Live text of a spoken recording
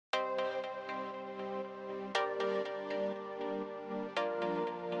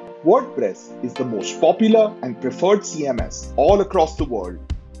WordPress is the most popular and preferred CMS all across the world,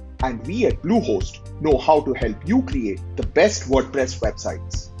 and we at Bluehost know how to help you create the best WordPress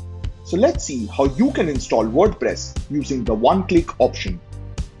websites. So let's see how you can install WordPress using the one-click option.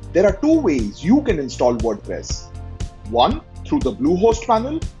 There are two ways you can install WordPress. One, through the Bluehost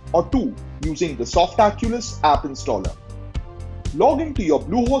panel, or two, using the Softaculous App Installer. Log into your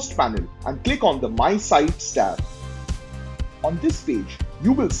Bluehost panel and click on the My Sites tab. On this page,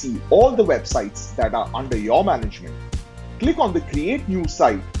 you will see all the websites that are under your management. Click on the Create New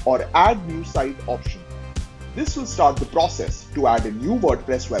Site or Add New Site option. This will start the process to add a new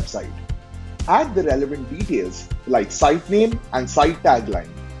WordPress website. Add the relevant details like site name and site tagline.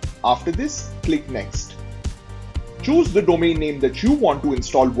 After this, click Next. Choose the domain name that you want to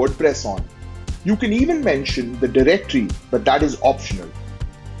install WordPress on. You can even mention the directory, but that is optional.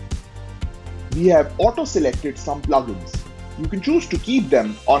 We have auto-selected some plugins. You can choose to keep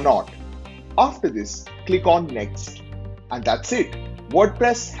them or not. After this, click on Next. And that's it.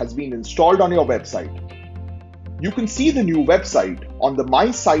 WordPress has been installed on your website. You can see the new website on the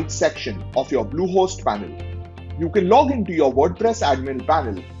My Site section of your Bluehost panel. You can log into your WordPress admin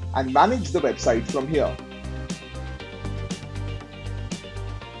panel and manage the website from here.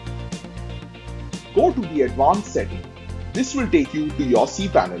 Go to the Advanced setting. This will take you to your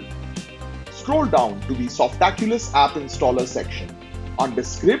cPanel. Scroll down to the Softaculous App Installer section. Under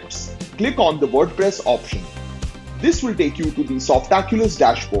Scripts, click on the WordPress option. This will take you to the Softaculous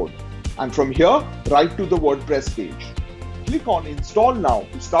dashboard, and from here, right to the WordPress page. Click on Install Now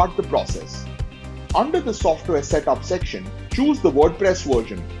to start the process. Under the Software Setup section, choose the WordPress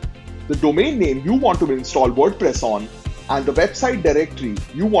version, the domain name you want to install WordPress on, and the website directory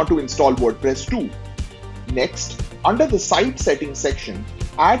you want to install WordPress to. Next, under the Site Settings section,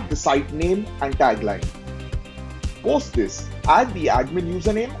 add the site name and tagline. Post this, add the admin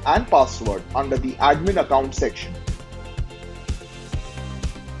username and password under the admin account section.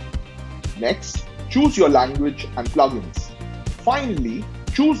 Next, choose your language and plugins. Finally,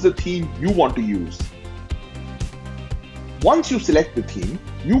 choose the theme you want to use. Once you select the theme,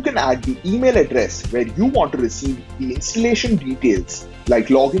 you can add the email address where you want to receive the installation details like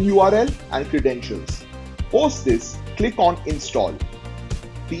login URL and credentials. Post this, click on Install.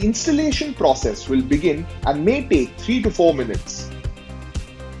 The installation process will begin and may take 3 to 4 minutes.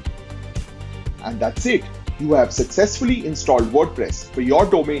 And that's it. You have successfully installed WordPress for your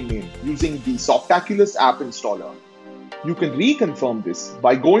domain name using the Softaculous App Installer. You can reconfirm this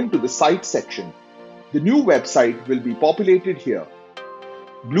by going to the Site section. The new website will be populated here.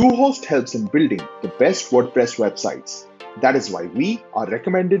 Bluehost helps in building the best WordPress websites. That is why we are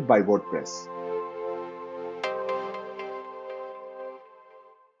recommended by WordPress.